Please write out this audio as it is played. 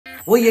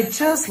Will you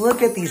just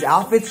look at these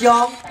outfits,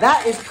 y'all?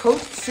 That is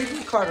Coach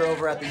Sydney Carter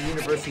over at the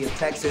University of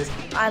Texas.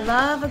 I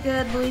love a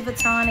good Louis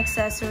Vuitton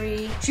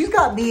accessory. She's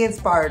got me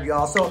inspired,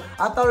 y'all, so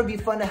I thought it'd be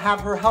fun to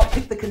have her help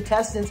pick the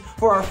contestants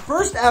for our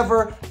first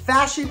ever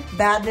Fashion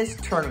Madness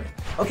tournament.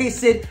 Okay,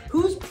 Sid,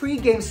 whose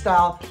pre-game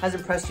style has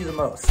impressed you the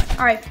most?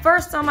 All right,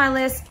 first on my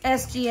list,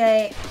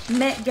 SGA,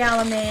 Met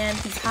Gala man.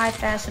 He's high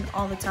fashion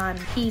all the time.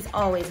 He's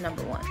always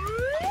number one.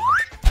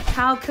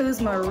 Kyle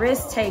Kuzma,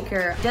 risk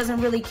taker, doesn't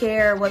really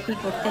care what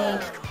people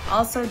think.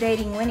 Also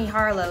dating Winnie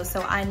Harlow,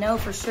 so I know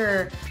for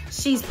sure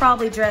she's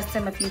probably dressed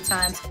him a few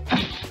times.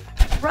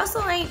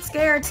 Russell ain't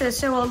scared to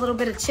show a little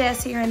bit of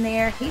chest here and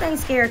there. He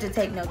ain't scared to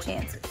take no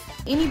chances.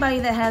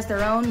 Anybody that has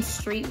their own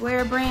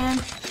streetwear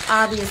brand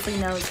obviously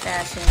knows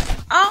fashion.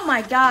 Oh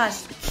my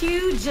gosh,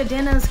 Q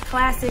Jadena's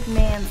classic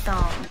man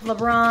song.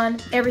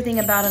 LeBron, everything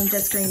about him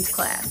just screams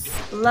class.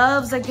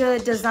 Loves a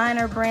good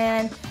designer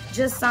brand,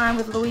 just signed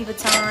with Louis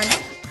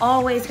Vuitton.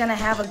 Always gonna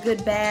have a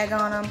good bag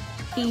on him.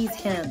 He's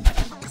him.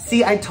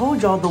 See, I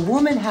told y'all the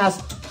woman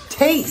has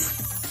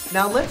taste.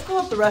 Now let's go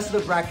up the rest of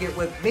the bracket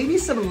with maybe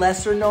some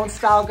lesser known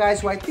style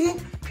guys who I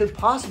think could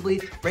possibly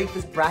break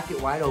this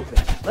bracket wide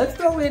open. Let's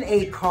throw in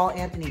a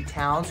Karl-Anthony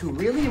Towns who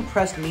really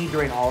impressed me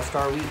during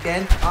All-Star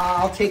Weekend.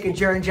 I'll take a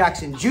Jaren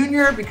Jackson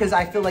Jr. because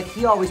I feel like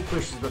he always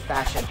pushes the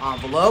fashion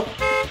envelope.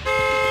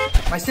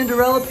 My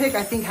Cinderella pick,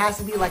 I think, has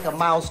to be like a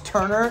Miles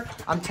Turner.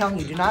 I'm telling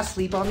you, do not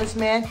sleep on this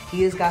man.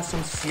 He has got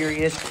some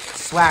serious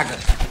swagger.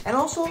 And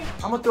also,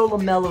 I'm gonna throw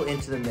LaMelo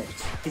into the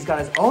mix. He's got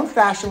his own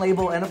fashion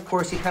label, and of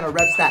course, he kind of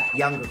reps that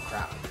younger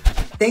crowd.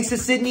 Thanks to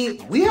Sydney,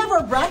 we have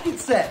our bracket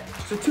set.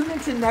 So tune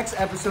into next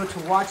episode to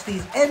watch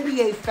these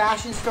NBA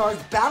fashion stars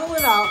battle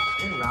it out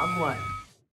in round one.